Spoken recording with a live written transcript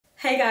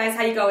Hey guys,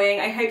 how you going?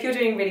 I hope you're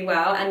doing really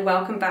well and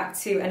welcome back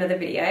to another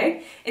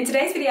video. In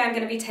today's video I'm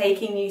going to be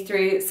taking you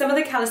through some of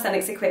the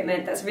calisthenics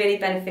equipment that's really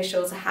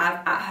beneficial to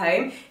have at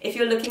home if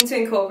you're looking to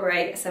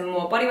incorporate some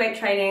more bodyweight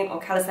training or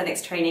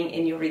calisthenics training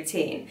in your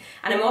routine.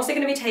 And I'm also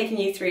going to be taking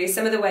you through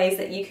some of the ways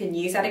that you can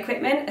use that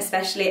equipment,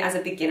 especially as a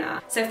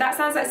beginner. So if that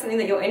sounds like something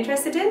that you're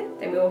interested in,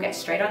 then we will get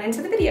straight on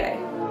into the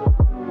video.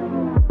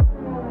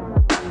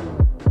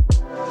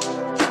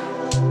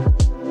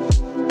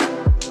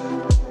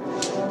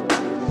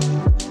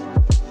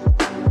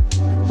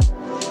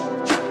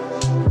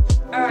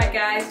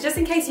 Just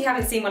in case you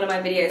haven't seen one of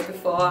my videos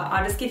before,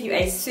 I'll just give you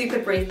a super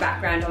brief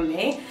background on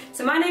me.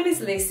 So my name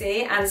is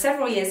Lucy, and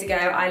several years ago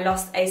I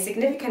lost a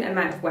significant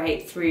amount of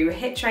weight through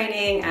HIIT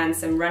training and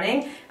some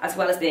running, as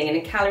well as being in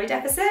a calorie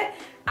deficit.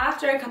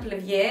 After a couple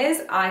of years,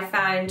 I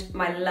found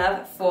my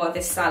love for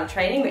this style of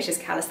training, which is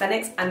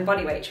calisthenics and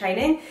bodyweight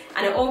training,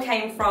 and it all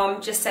came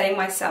from just setting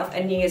myself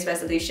a New Year's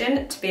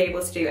resolution to be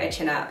able to do a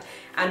chin-up.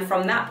 And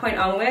from that point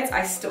onwards,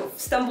 I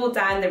stumbled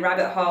down the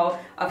rabbit hole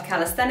of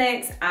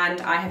calisthenics and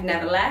I have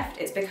never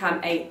left. It's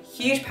become a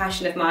huge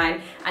passion of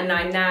mine, and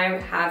I now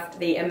have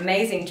the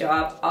amazing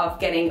job of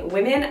getting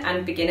women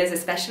and beginners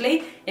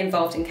especially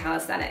involved in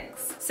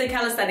calisthenics. So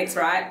calisthenics,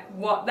 right?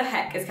 What the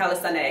heck is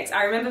calisthenics?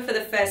 I remember for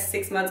the first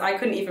 6 months I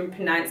couldn't even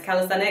pronounce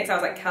calisthenics. I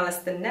was like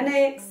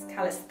calisthenics,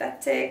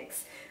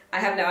 calisthetics. I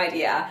have no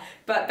idea,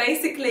 but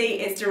basically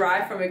it's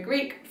derived from a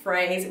Greek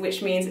phrase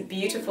which means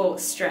beautiful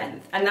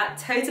strength, and that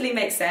totally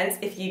makes sense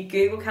if you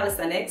Google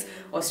calisthenics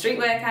or street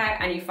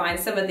workout and you find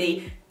some of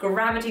the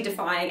gravity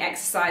defying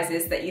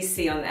exercises that you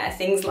see on there,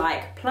 things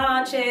like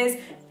planches,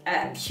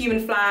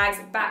 human flags,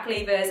 back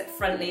levers,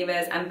 front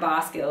levers and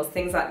bar skills,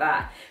 things like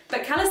that.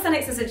 But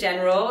calisthenics as a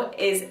general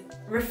is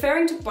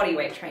referring to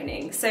bodyweight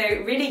training, so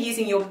really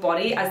using your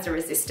body as the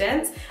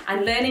resistance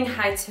and learning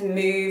how to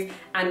move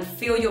and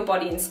feel your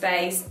body in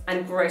space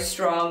and grow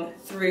strong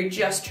through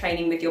just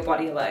training with your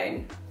body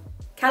alone.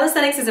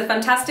 Calisthenics is a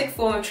fantastic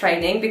form of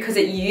training because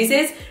it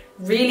uses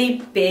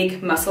really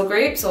big muscle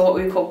groups, or what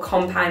we call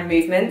compound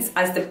movements,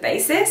 as the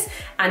basis,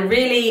 and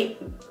really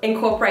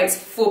incorporates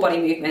full body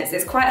movements.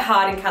 It's quite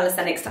hard in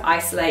calisthenics to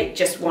isolate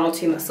just one or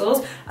two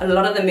muscles. A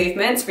lot of the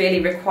movements really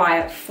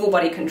require full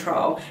body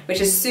control, which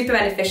is super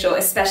beneficial,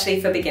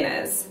 especially for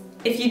beginners.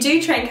 If you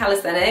do train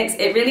calisthenics,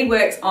 it really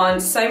works on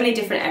so many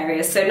different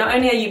areas. So not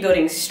only are you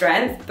building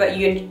strength, but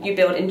you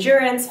build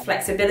endurance,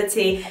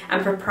 flexibility,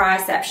 and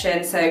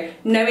proprioception. So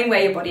knowing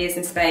where your body is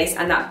in space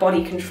and that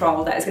body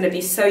control that is going to be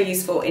so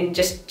useful in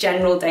just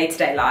general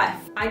day-to-day life.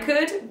 I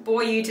could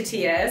bore you to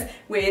tears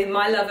with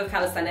my love of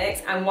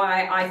calisthenics and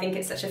why I think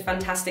it's such a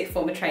fantastic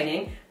form of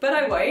training, but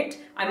I won't.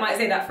 I might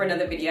say that for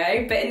another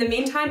video. But in the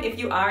meantime, if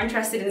you are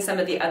interested in some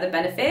of the other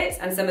benefits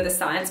and some of the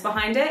science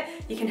behind it,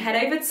 you can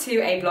head over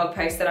to a blog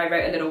post that I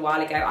wrote a little while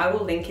ago. I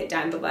will link it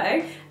down below,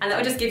 and that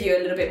will just give you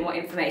a little bit more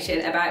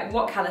information about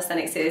what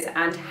calisthenics is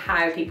and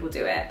how people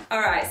do it.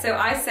 Alright, so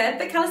I said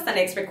that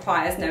calisthenics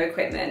requires no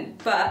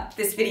equipment, but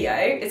this video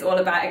is all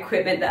about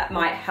equipment that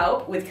might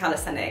help with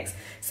calisthenics.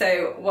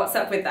 So what's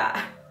up with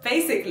that?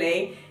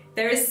 Basically,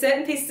 there is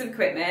certain pieces of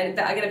equipment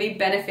that are going to be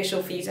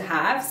beneficial for you to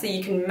have so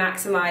you can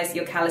maximize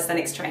your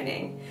calisthenics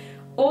training.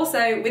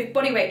 Also, with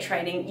bodyweight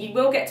training, you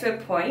will get to a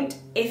point,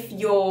 if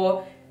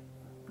your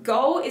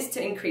goal is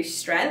to increase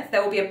strength,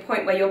 there will be a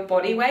point where your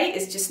body weight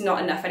is just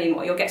not enough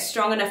anymore. You'll get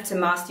strong enough to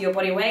master your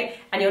body weight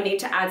and you'll need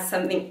to add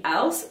something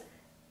else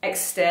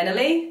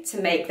externally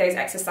to make those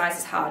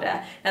exercises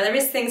harder. Now there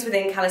is things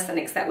within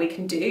calisthenics that we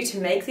can do to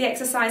make the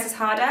exercises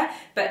harder,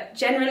 but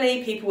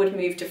generally people would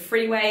move to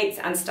free weights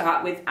and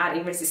start with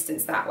adding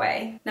resistance that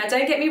way. Now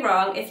don't get me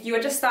wrong, if you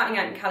are just starting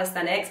out in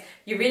calisthenics,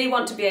 you really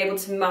want to be able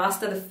to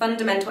master the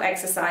fundamental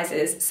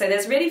exercises. So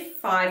there's really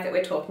 5 that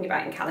we're talking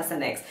about in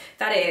calisthenics.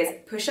 That is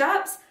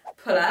push-ups,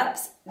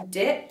 pull-ups,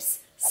 dips,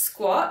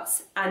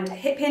 squats, and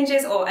hip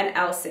hinges, or an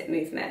L-sit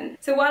movement.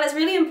 So while it's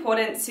really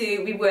important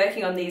to be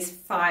working on these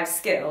 5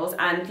 skills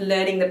and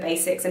learning the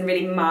basics and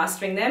really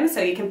mastering them so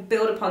you can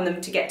build upon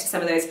them to get to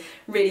some of those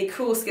really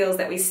cool skills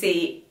that we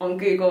see on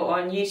Google or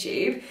on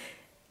YouTube,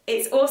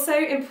 it's also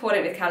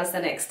important with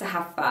calisthenics to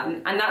have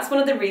fun, and that's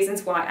one of the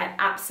reasons why I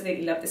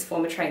absolutely love this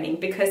form of training,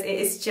 because it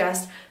is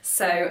just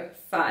so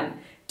fun.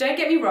 Don't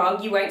get me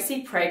wrong, you won't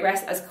see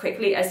progress as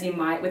quickly as you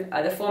might with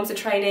other forms of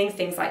training,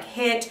 things like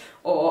HIIT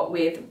or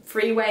with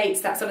free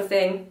weights, that sort of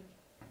thing.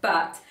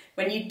 But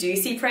when you do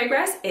see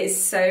progress, it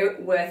is so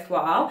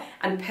worthwhile.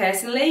 And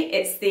personally,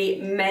 it's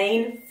the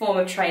main form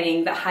of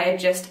training that I have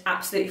just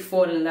absolutely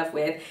fallen in love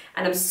with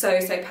and I'm so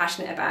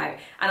passionate about.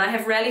 And I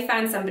have rarely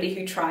found somebody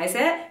who tries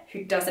it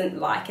who doesn't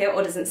like it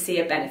or doesn't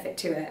see a benefit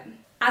to it.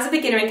 As a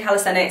beginner in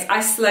calisthenics, I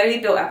slowly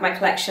built up my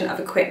collection of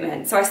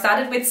equipment. So I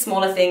started with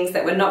smaller things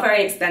that were not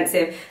very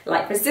expensive,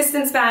 like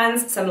resistance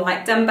bands, some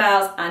light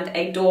dumbbells, and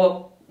a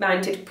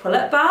door-mounted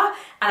pull-up bar.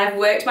 And I've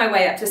worked my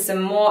way up to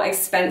some more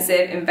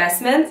expensive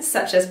investments,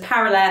 such as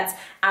parallettes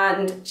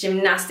and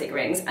gymnastic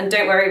rings. And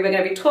don't worry, we're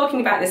going to be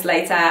talking about this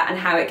later and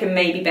how it can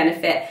maybe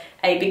benefit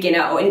a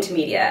beginner or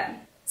intermediate.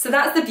 So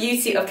that's the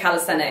beauty of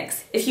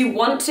calisthenics. If you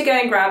want to go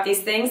and grab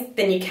these things,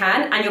 then you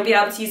can, and you'll be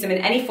able to use them in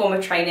any form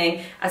of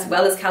training as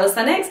well as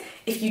calisthenics.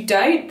 If you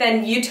don't,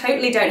 then you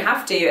totally don't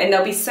have to, and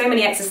there'll be so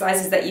many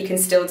exercises that you can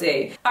still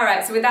do. All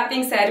right, so with that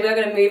being said, we're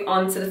going to move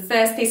on to the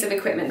first piece of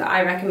equipment that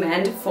I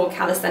recommend for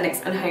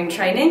calisthenics and home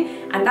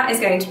training, and that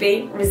is going to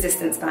be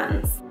resistance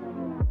bands.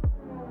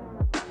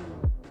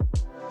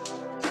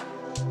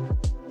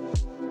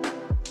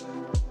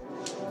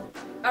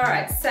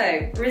 Alright,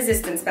 so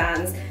resistance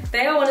bands.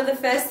 They are one of the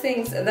first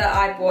things that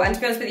I bought, and to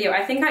be honest with you,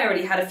 I think I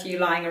already had a few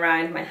lying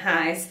around my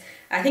house.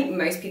 I think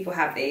most people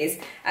have these,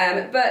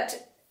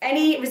 but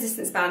any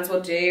resistance bands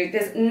will do.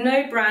 There's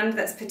no brand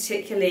that's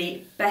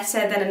particularly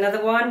better than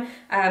another one.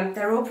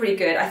 They're all pretty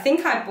good. I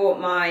think I bought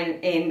mine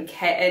in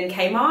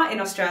Kmart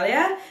in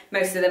Australia,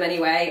 most of them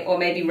anyway, or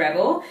maybe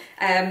Rebel,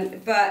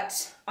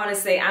 but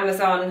honestly,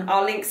 Amazon,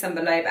 I'll link some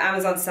below, but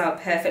Amazon sell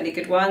perfectly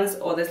good ones,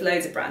 or there's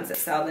loads of brands that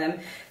sell them.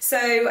 So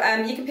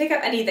you can pick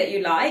up any that you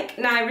like.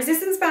 Now,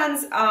 resistance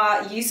bands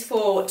are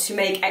useful to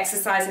make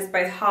exercises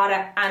both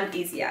harder and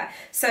easier.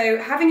 So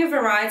having a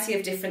variety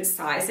of different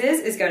sizes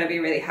is going to be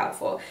really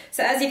helpful.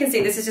 So as you can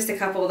see, this is just a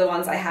couple of the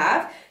ones I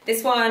have.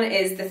 This one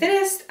is the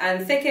thinnest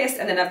and thickest,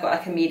 and then I've got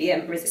like a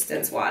medium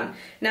resistance one.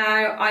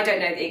 Now, I don't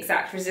know the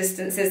exact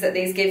resistances that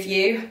these give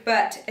you,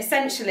 but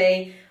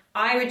essentially,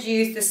 I would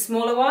use the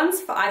smaller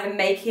ones for either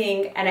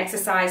making an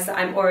exercise that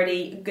I'm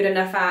already good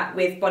enough at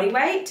with body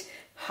weight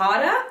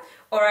harder,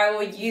 or I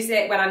will use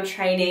it when I'm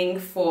training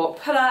for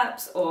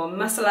pull-ups or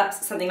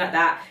muscle-ups, something like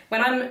that.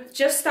 When I'm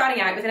just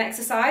starting out with an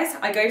exercise,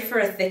 I go for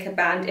a thicker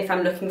band if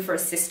I'm looking for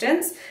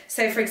assistance.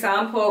 So for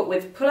example,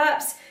 with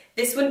pull-ups,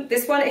 this one,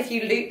 if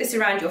you loop this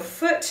around your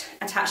foot,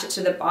 attach it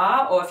to the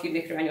bar, or if you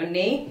loop it around your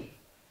knee,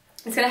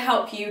 it's going to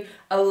help you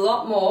a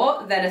lot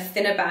more than a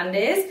thinner band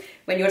is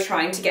when you're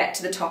trying to get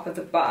to the top of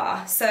the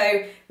bar.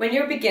 So when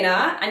you're a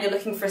beginner and you're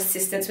looking for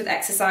assistance with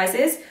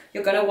exercises,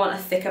 you're going to want a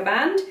thicker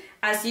band.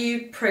 As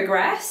you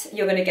progress,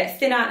 you're going to get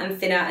thinner and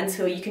thinner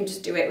until you can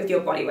just do it with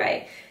your body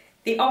weight.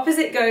 The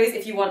opposite goes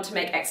if you want to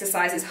make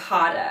exercises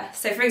harder.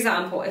 So for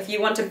example, if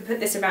you want to put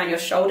this around your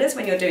shoulders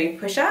when you're doing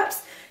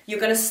push-ups, you're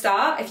going to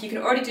start, if you can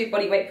already do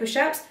body weight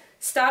push-ups,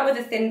 start with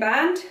a thin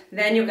band,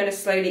 then you're going to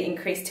slowly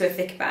increase to a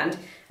thick band.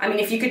 I mean,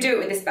 if you could do it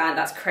with this band,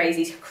 that's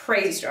crazy,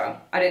 crazy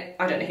strong. I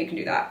don't know who can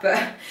do that,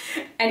 but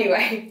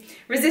anyway,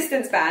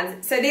 resistance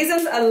bands. So these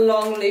are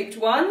long looped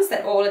ones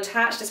that all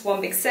attached as one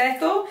big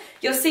circle.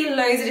 You'll see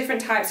loads of different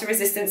types of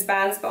resistance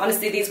bands, but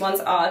honestly, these ones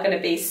are going to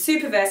be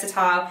super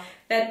versatile.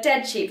 They're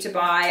dead cheap to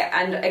buy,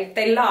 and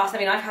they last. I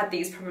mean, I've had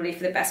these probably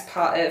for the best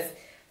part of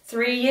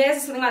 3 years or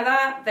something like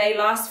that. They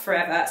last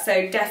forever,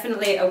 so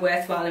definitely a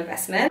worthwhile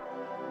investment.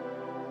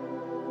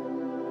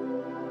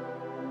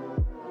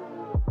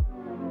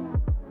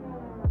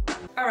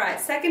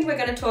 Alright, second we're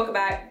going to talk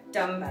about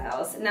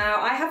dumbbells.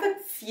 Now I have a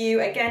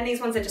few, again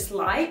these ones are just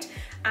light,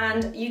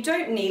 and you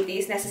don't need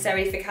these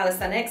necessarily for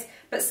calisthenics,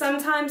 but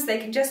sometimes they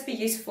can just be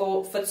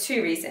useful for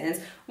two reasons.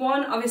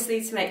 One,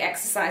 obviously to make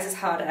exercises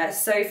harder.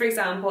 So for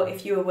example,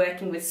 if you were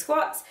working with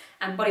squats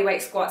and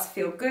bodyweight squats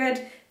feel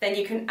good, then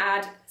you can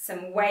add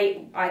some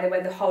weight, either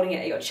whether holding it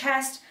at your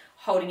chest,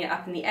 holding it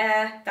up in the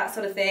air, that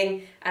sort of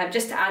thing,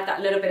 just to add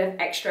that little bit of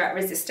extra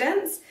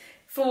resistance.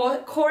 For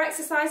core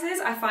exercises,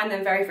 I find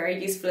them very,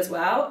 very useful as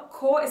well.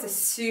 Core is a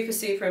super,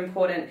 super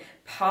important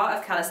part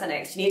of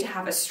calisthenics. You need to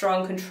have a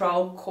strong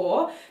control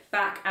core,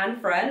 back and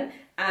front,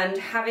 and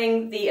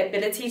having the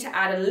ability to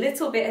add a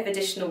little bit of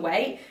additional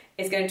weight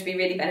is going to be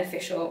really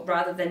beneficial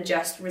rather than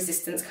just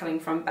resistance coming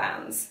from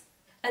bands.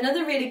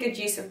 Another really good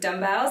use of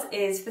dumbbells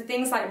is for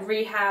things like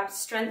rehab,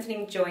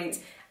 strengthening joints,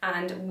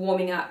 and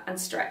warming up and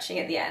stretching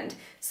at the end.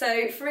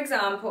 So for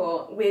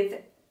example,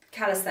 with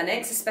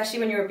calisthenics, especially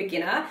when you're a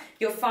beginner,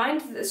 you'll find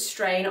that the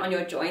strain on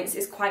your joints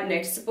is quite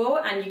noticeable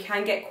and you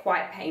can get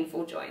quite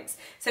painful joints.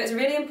 So it's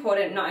really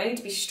important not only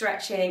to be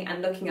stretching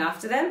and looking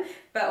after them,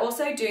 but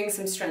also doing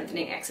some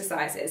strengthening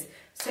exercises.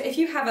 So if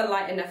you have a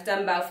light enough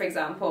dumbbell, for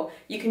example,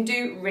 you can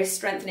do wrist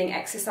strengthening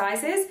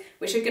exercises,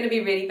 which are going to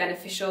be really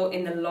beneficial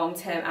in the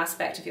long-term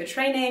aspect of your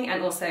training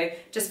and also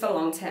just for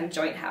long-term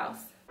joint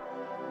health.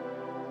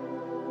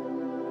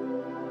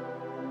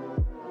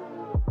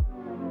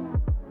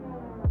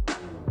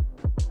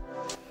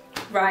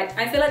 Right,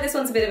 I feel like this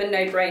one's a bit of a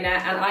no-brainer,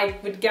 and I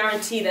would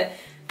guarantee that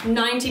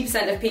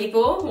 90% of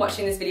people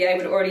watching this video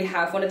would already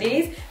have one of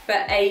these,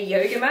 but a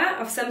yoga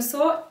mat of some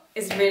sort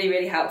is really,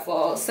 really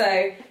helpful.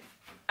 So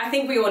I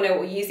think we all know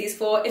what we use these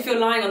for. If you're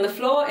lying on the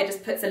floor, it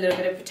just puts a little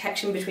bit of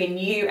protection between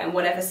you and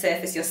whatever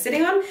surface you're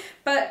sitting on.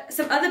 But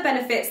some other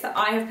benefits that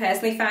I have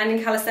personally found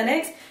in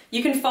calisthenics,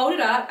 you can fold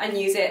it up and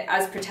use it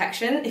as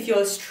protection if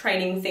you're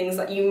training things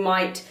that you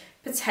might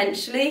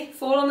potentially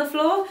fall on the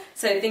floor.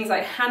 So things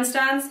like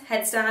handstands,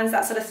 headstands,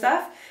 that sort of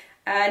stuff.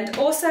 And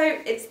also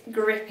it's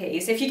grippy.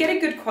 So if you get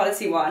a good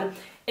quality one,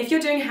 if you're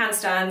doing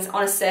handstands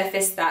on a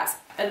surface that's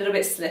a little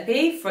bit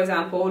slippy, for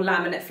example,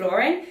 laminate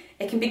flooring,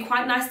 it can be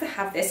quite nice to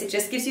have this. It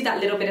just gives you that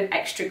little bit of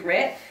extra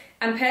grit.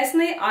 And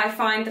personally, I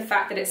find the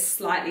fact that it's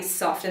slightly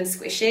soft and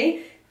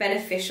squishy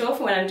beneficial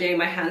for when I'm doing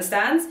my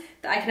handstands,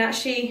 that I can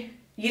actually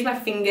use my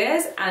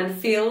fingers and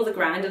feel the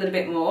ground a little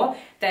bit more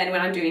than when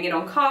I'm doing it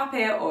on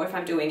carpet or if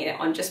I'm doing it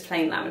on just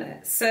plain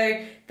laminate.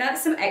 So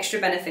that's some extra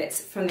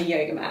benefits from the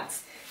yoga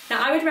mats.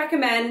 Now I would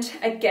recommend,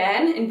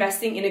 again,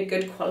 investing in a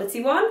good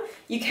quality one.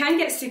 You can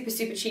get super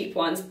cheap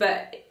ones,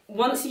 but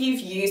once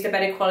you've used a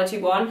better quality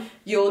one,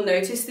 you'll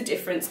notice the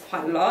difference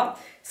quite a lot.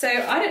 So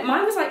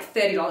mine was like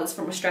 $30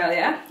 from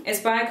Australia.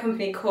 It's by a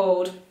company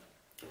called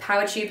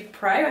PowerTube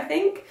Pro, I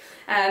think.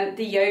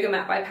 The yoga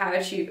mat by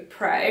PowerTube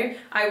Pro.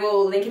 I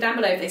will link it down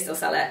below if they still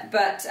sell it.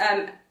 But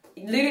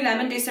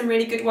Lululemon do some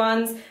really good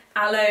ones.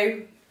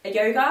 Alo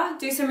Yoga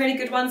do some really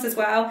good ones as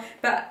well.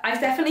 But I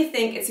definitely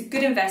think it's a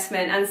good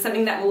investment and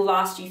something that will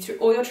last you through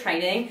all your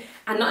training.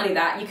 And not only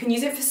that, you can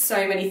use it for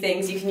so many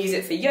things. You can use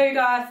it for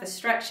yoga, for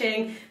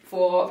stretching,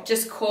 for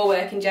just core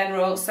work in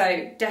general.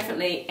 So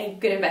definitely a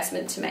good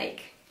investment to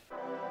make.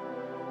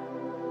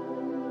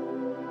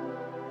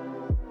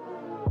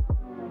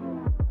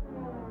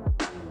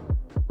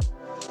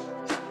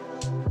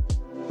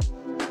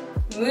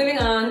 Moving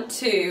on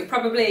to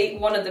probably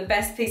one of the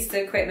best pieces of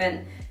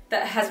equipment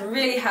that has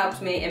really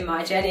helped me in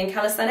my journey in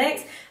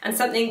calisthenics and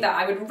something that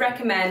I would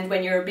recommend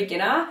when you're a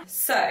beginner.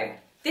 So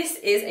this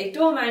is a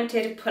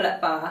door-mounted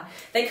pull-up bar.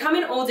 They come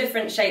in all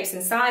different shapes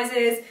and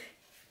sizes.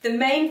 The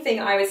main thing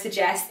I would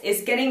suggest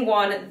is getting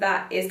one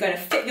that is going to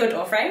fit your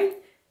door frame.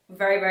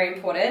 Very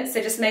important.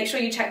 So just make sure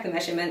you check the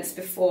measurements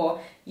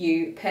before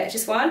you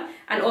purchase one,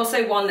 and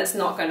also one that's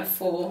not going to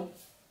fall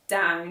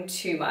down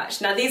too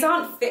much. Now these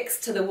aren't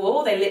fixed to the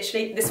wall, they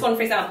literally, this one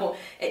for example,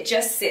 it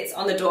just sits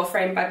on the door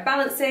frame by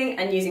balancing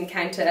and using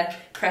counter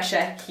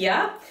pressure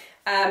here.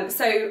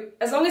 So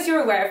as long as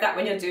you're aware of that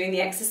when you're doing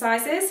the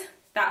exercises,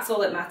 that's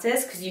all that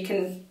matters, because you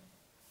can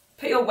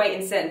put your weight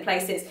in certain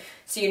places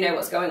so you know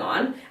what's going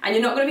on, and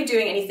you're not going to be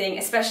doing anything,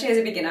 especially as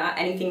a beginner,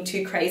 anything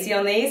too crazy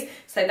on these,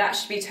 so that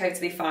should be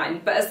totally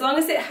fine. But as long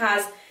as it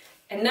has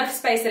enough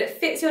space that it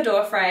fits your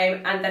door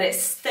frame and that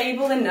it's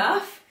stable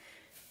enough,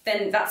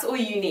 then that's all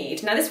you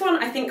need. Now this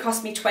one I think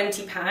cost me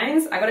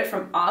 £20. I got it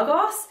from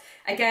Argos.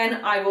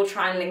 Again, I will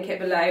try and link it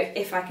below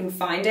if I can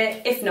find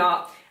it. If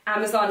not,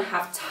 Amazon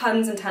have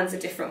tons and tons of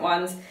different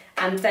ones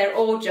and they're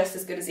all just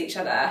as good as each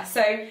other.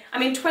 So, I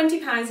mean,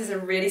 £20 is a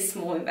really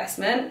small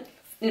investment,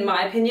 in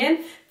my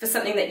opinion, for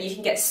something that you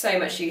can get so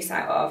much use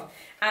out of.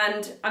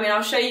 And I mean,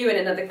 I'll show you in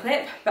another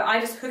clip, but I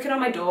just hook it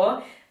on my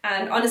door,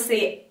 and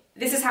honestly,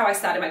 this is how I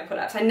started my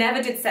pull-ups. I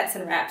never did sets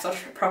and reps or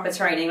proper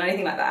training or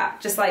anything like that,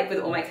 just like with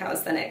all my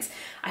calisthenics.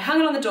 I hung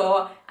it on the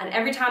door, and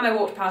every time I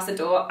walked past the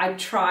door, I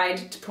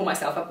tried to pull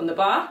myself up on the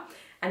bar.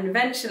 And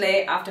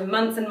eventually, after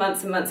months and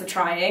months and months of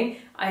trying,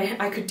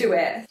 I could do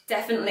it.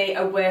 Definitely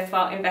a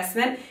worthwhile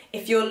investment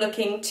if you're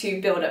looking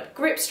to build up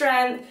grip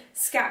strength,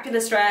 scapular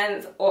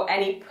strength, or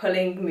any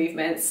pulling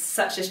movements,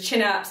 such as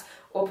chin-ups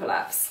or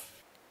pull-ups.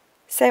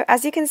 So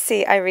as you can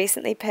see, I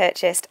recently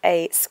purchased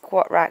a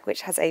squat rack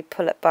which has a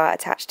pull-up bar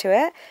attached to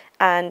it,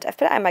 and I've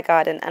put it out in my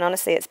garden, and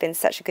honestly it's been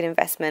such a good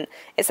investment.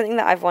 It's something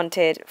that I've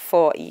wanted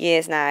for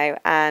years now,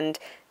 and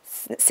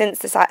since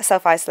the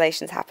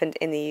self-isolations happened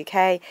in the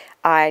UK,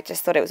 I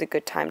just thought it was a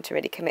good time to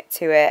really commit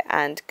to it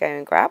and go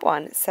and grab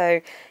one.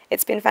 So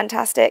it's been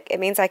fantastic. It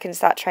means I can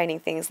start training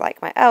things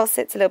like my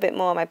L-sits a little bit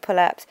more, my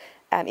pull-ups,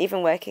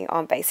 even working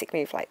on basic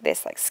moves like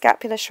this, like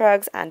scapular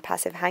shrugs and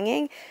passive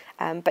hanging.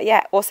 But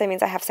yeah, also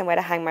means I have somewhere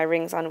to hang my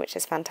rings on, which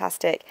is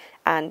fantastic.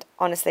 And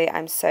honestly,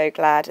 I'm so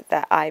glad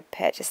that I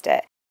purchased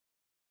it.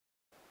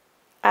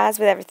 As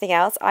with everything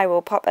else, I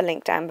will pop a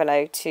link down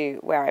below to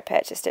where I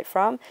purchased it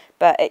from,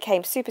 but it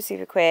came super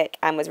quick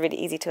and was really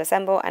easy to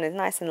assemble and is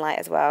nice and light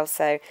as well,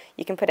 so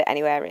you can put it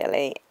anywhere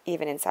really,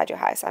 even inside your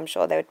house. I'm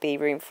sure there would be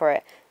room for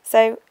it.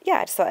 So yeah,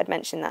 I just thought I'd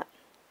mention that.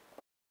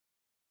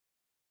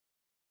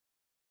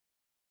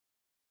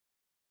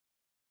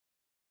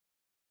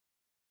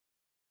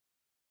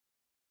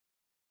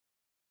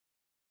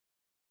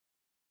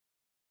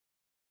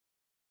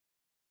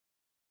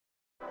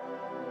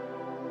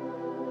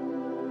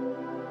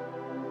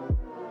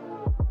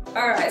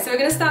 Alright, so we're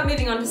going to start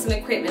moving on to some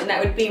equipment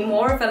that would be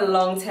more of a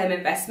long-term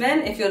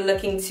investment if you're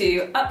looking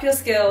to up your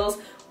skills,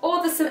 or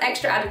there's some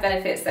extra added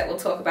benefits that we'll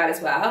talk about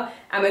as well.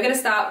 And we're going to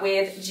start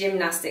with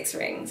gymnastics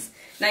rings.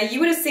 Now you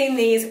would have seen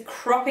these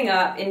cropping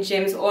up in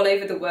gyms all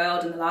over the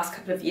world in the last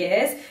couple of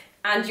years,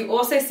 and you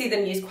also see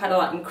them used quite a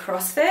lot in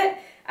CrossFit.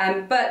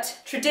 But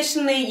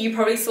traditionally you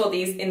probably saw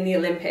these in the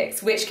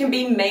Olympics, which can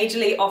be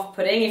majorly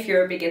off-putting if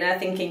you're a beginner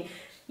thinking,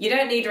 you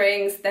don't need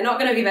rings, they're not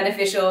going to be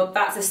beneficial,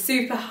 that's a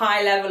super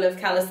high level of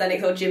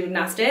calisthenics or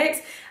gymnastics,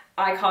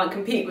 I can't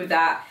compete with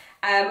that.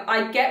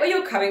 I get where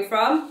you're coming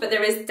from, but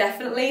there is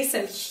definitely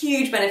some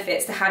huge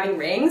benefits to having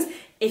rings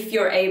if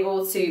you're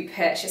able to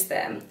purchase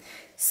them.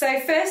 So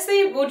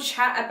firstly, we'll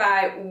chat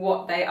about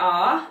what they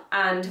are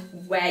and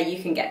where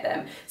you can get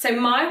them. So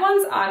my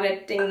ones, I'm going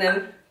to ding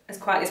them as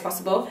quietly as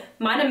possible.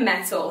 Mine are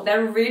metal,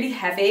 they're really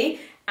heavy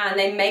and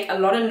they make a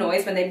lot of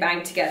noise when they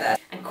bang together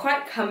and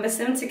quite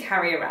cumbersome to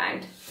carry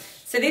around.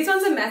 So these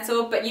ones are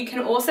metal, but you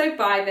can also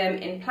buy them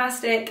in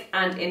plastic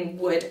and in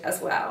wood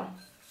as well.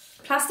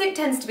 Plastic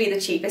tends to be the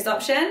cheapest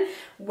option,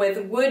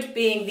 with wood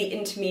being the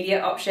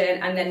intermediate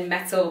option and then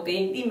metal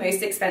being the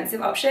most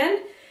expensive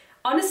option.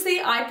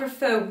 Honestly, I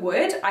prefer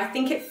wood. I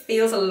think it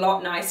feels a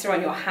lot nicer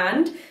on your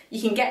hand.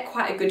 You can get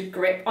quite a good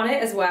grip on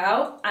it as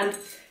well. And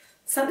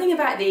something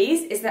about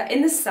these is that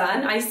in the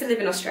sun, I used to live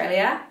in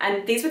Australia,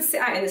 and these would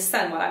sit out in the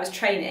sun while I was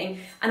training,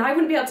 and I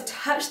wouldn't be able to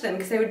touch them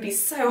because they would be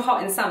so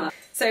hot in summer.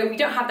 So we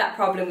don't have that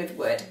problem with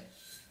wood.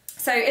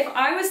 So if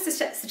I was to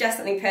suggest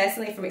something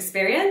personally from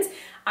experience,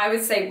 I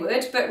would say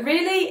wood, but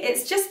really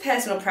it's just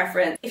personal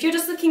preference. If you're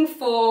just looking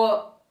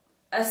for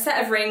a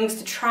set of rings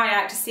to try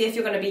out to see if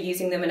you're going to be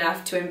using them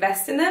enough to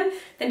invest in them,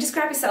 then just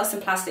grab yourself some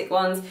plastic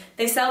ones.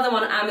 They sell them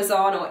on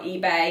Amazon or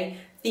eBay.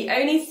 The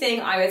only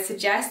thing I would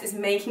suggest is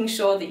making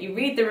sure that you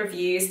read the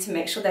reviews to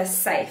make sure they're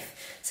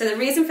safe. So the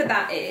reason for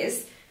that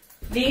is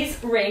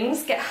these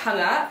rings get hung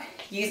up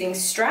using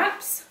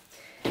straps,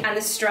 and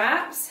the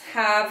straps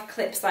have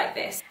clips like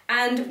this.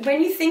 And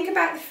when you think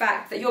about the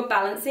fact that you're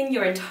balancing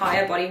your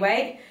entire body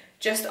weight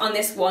just on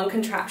this one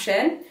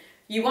contraption,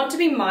 you want to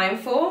be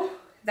mindful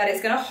that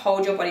it's going to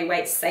hold your body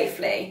weight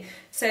safely.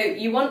 So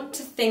you want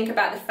to think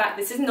about the fact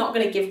this is not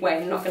going to give way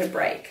and not going to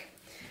break.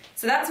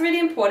 So that's really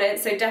important.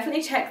 So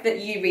definitely check that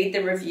you read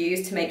the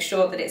reviews to make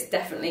sure that it's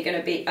definitely going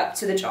to be up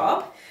to the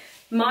job.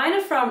 Mine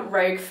are from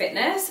Rogue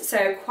Fitness,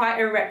 so quite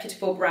a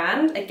reputable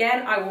brand.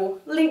 Again, I will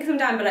link them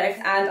down below,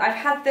 and I've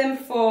had them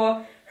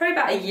for probably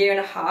about 1.5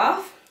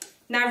 years.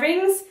 Now,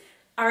 rings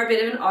are a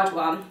bit of an odd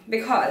one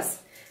because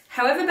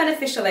however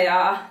beneficial they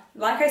are,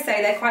 like I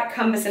say, they're quite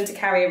cumbersome to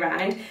carry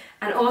around,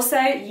 and also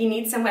you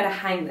need somewhere to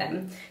hang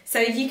them. So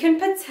you can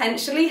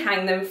potentially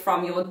hang them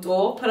from your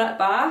door pull-up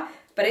bar,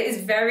 but it is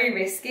very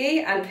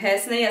risky, and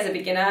personally as a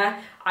beginner,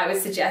 I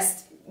would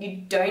suggest you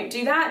don't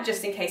do that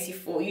just in case you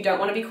fall. You don't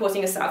want to be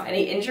causing yourself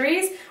any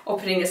injuries or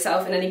putting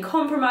yourself in any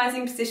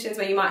compromising positions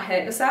where you might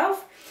hurt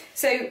yourself.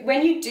 So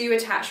when you do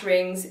attach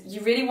rings, you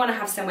really want to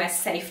have somewhere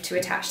safe to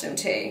attach them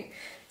to.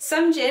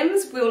 Some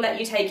gyms will let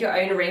you take your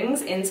own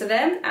rings into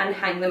them and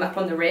hang them up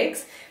on the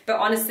rigs, but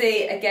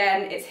honestly,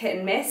 again, it's hit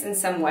and miss and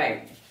some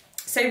won't.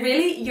 So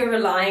really, you're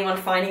relying on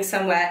finding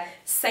somewhere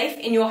safe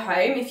in your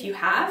home if you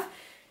have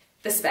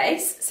the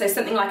space. So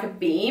something like a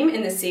beam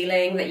in the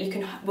ceiling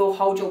that will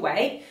hold your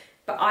weight.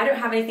 But I don't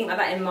have anything like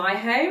that in my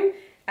home.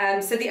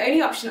 So the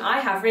only option I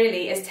have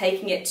really is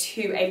taking it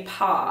to a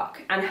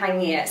park and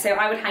hanging it. So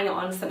I would hang it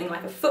on something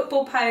like a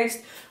football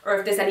post, or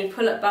if there's any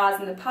pull-up bars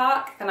in the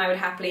park, then I would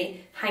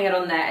happily hang it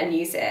on there and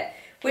use it.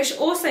 Which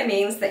also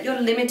means that you're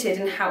limited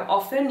in how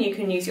often you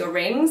can use your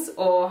rings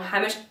or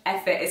how much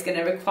effort it's going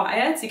to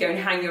require to go and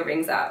hang your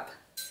rings up.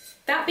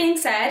 That being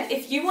said,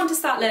 if you want to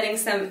start learning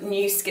some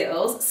new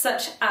skills,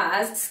 such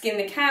as skin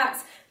the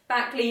cats,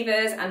 back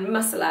levers and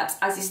muscle ups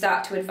as you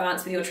start to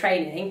advance with your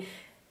training,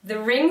 the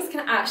rings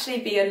can actually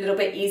be a little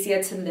bit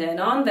easier to learn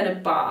on than a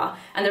bar.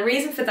 And the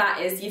reason for that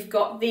is you've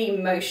got the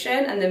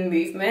motion and the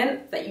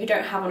movement that you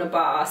don't have on a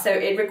bar. So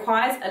it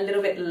requires a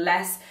little bit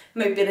less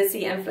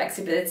mobility and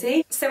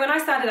flexibility. So when I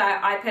started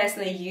out, I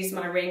personally used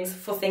my rings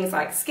for things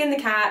like skin the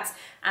cat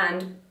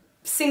and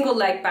single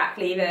leg back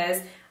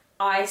levers.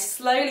 I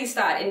slowly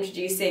started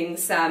introducing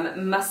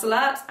some muscle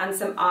ups and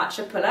some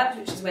archer pull-ups,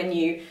 which is when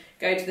you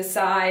go to the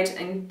side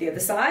and the other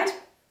side.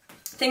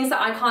 Things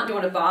that I can't do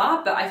on a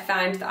bar, but I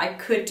found that I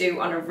could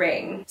do on a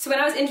ring. So when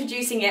I was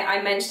introducing it,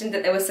 I mentioned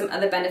that there were some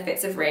other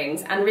benefits of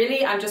rings, and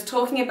really I'm just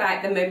talking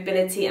about the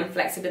mobility and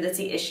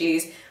flexibility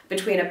issues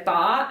between a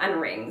bar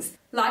and rings.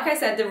 Like I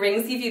said, the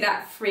rings give you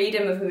that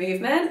freedom of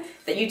movement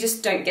that you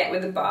just don't get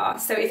with a bar.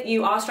 So if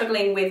you are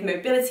struggling with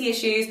mobility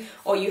issues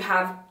or you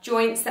have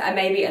joints that are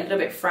maybe a little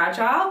bit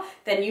fragile,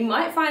 then you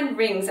might find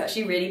rings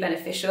actually really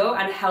beneficial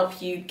and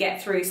help you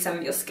get through some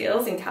of your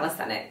skills in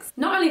calisthenics.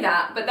 Not only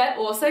that, but they're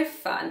also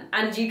fun,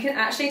 and you can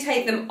actually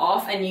take them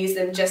off and use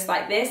them just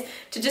like this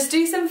to just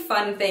do some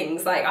fun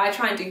things. Like I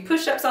try and do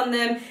push-ups on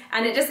them,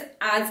 and it just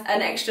adds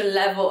an extra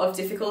level of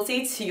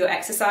difficulty to your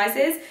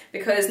exercises,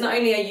 because not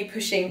only are you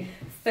pushing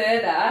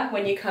further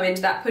when you come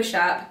into that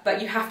push-up,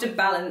 but you have to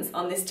balance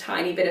on this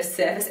tiny bit of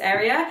surface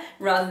area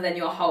rather than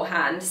your whole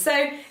hand. So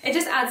it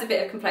just adds a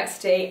bit of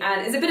complexity,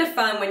 and it's a bit of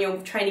fun when you're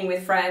training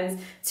with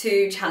friends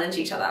to challenge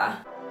each other.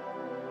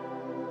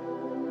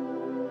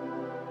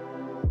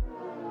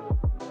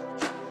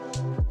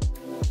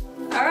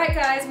 Alright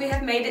guys, we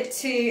have made it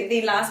to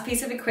the last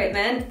piece of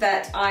equipment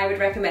that I would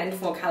recommend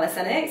for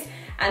calisthenics,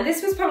 and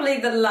this was probably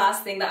the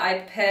last thing that I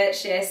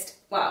purchased.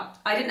 Well,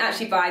 I didn't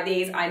actually buy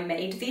these, I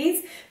made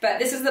these, but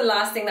this is the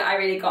last thing that I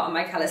really got on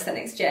my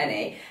calisthenics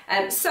journey.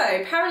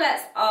 So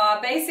parallettes are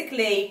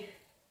basically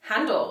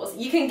handles.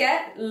 You can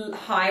get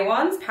high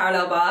ones,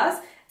 parallel bars,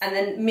 and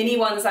then mini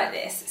ones like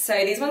this. So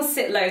these ones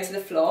sit low to the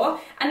floor,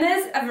 and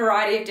there's a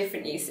variety of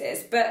different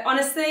uses, but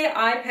honestly,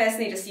 I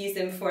personally just use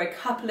them for a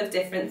couple of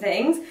different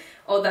things,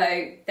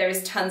 although there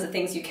is tons of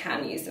things you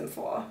can use them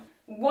for.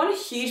 One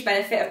huge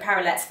benefit of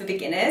parallettes for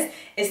beginners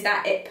is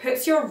that it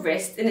puts your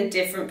wrist in a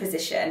different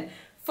position.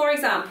 For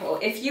example,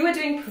 if you are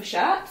doing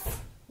push-ups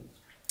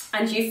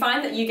and you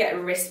find that you get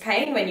wrist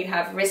pain when you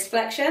have wrist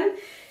flexion,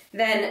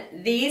 then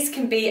these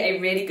can be a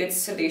really good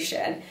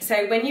solution.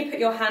 So when you put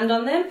your hand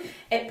on them,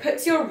 it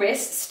puts your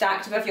wrist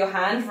stacked above your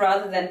hand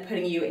rather than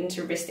putting you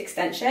into wrist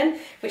extension,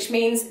 which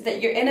means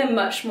that you're in a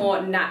much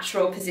more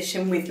natural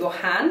position with your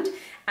hand,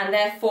 and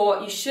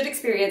therefore you should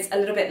experience a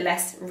little bit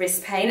less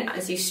wrist pain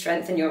as you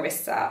strengthen your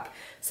wrists up.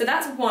 So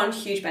that's one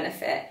huge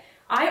benefit.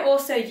 I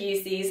also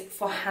use these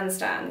for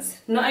handstands.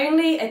 Not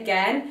only,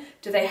 again,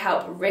 do they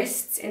help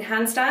wrists in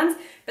handstands,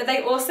 but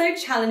they also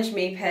challenge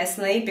me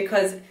personally,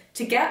 because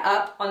to get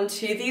up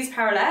onto these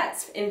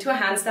parallettes into a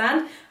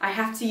handstand, I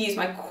have to use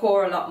my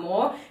core a lot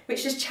more,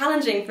 which is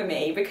challenging for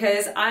me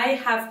because I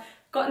have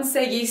gotten so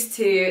used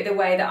to the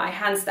way that I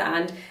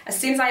handstand. As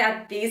soon as I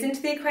add these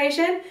into the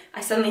equation,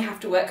 I suddenly have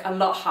to work a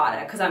lot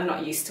harder because I'm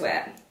not used to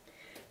it.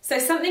 So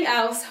something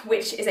else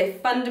which is a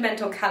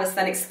fundamental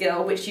calisthenic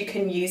skill which you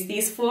can use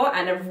these for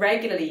and are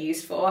regularly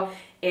used for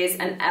is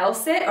an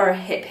L-sit or a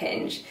hip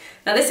hinge.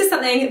 Now this is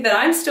something that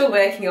I'm still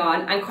working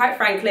on, and quite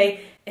frankly,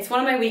 it's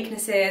one of my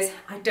weaknesses.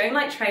 I don't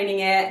like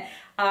training it.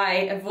 I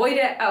avoid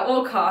it at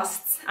all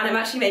costs, and I'm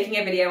actually making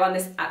a video on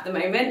this at the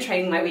moment,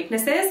 training my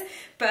weaknesses,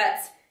 but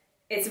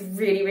it's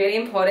really, really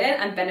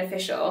important and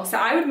beneficial. So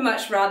I would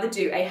much rather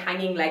do a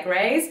hanging leg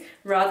raise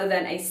rather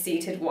than a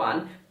seated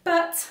one.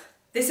 But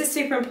this is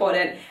super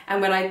important,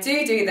 and when I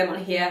do them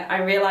on here,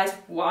 I realize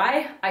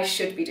why I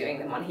should be doing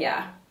them on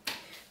here.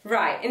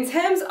 Right, in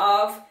terms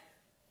of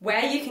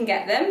where you can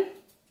get them,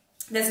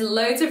 there's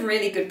loads of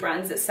really good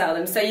brands that sell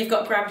them. So you've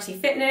got Gravity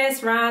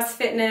Fitness, Raz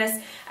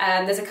Fitness,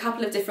 there's a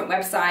couple of different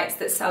websites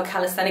that sell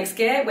calisthenics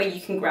gear where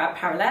you can grab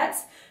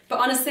parallettes. But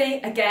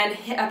honestly, again,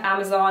 hit up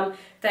Amazon,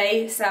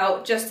 they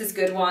sell just as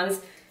good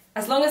ones.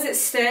 As long as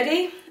it's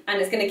sturdy and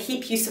it's gonna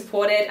keep you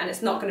supported and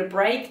it's not gonna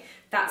break,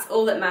 that's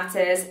all that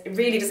matters. It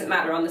really doesn't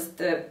matter on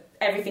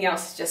everything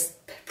else is just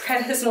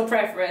personal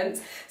preference.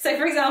 So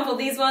for example,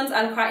 these ones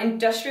are quite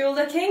industrial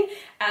looking,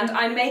 and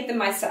I made them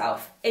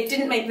myself. It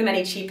didn't make them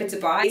any cheaper to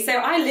buy. So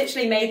I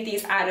literally made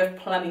these out of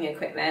plumbing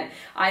equipment.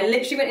 I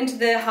literally went into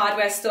the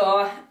hardware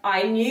store.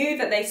 I knew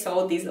that they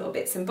sold these little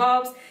bits and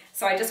bobs.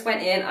 So I just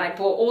went in, I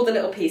bought all the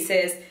little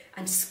pieces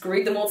and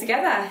screwed them all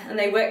together, and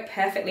they work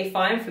perfectly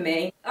fine for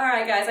me.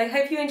 Alright guys, I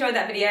hope you enjoyed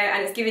that video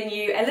and it's given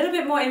you a little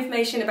bit more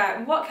information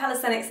about what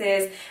calisthenics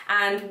is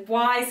and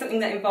why something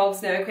that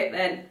involves no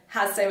equipment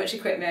has so much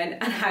equipment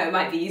and how it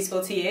might be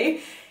useful to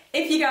you.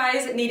 If you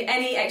guys need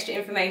any extra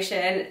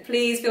information,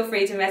 please feel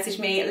free to message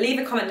me, leave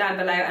a comment down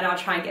below and I'll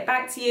try and get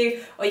back to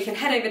you, or you can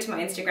head over to my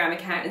Instagram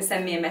account and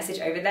send me a message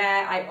over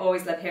there. I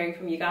always love hearing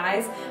from you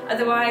guys.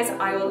 Otherwise,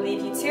 I will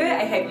leave you to it.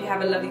 I hope you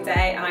have a lovely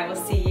day and I will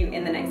see you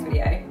in the next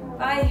video.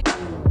 Bye!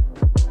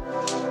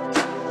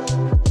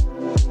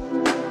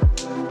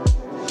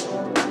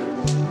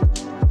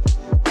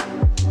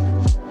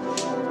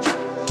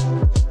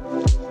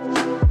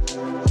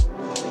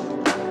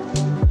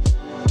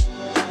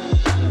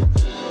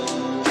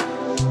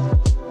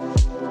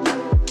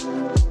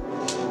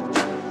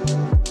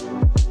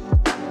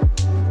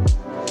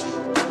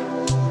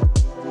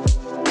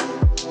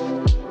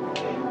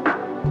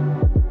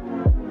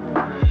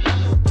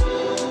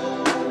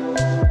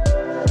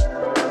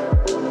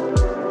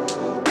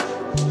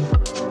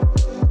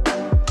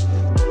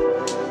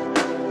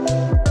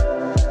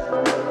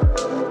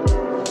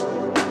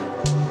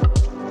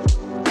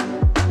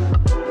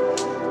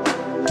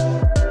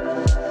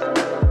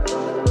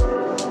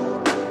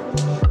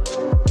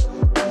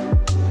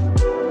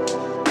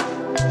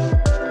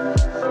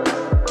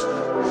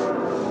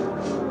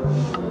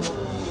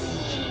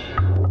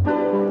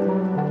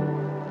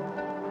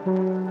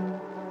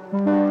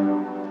 Mm-hmm.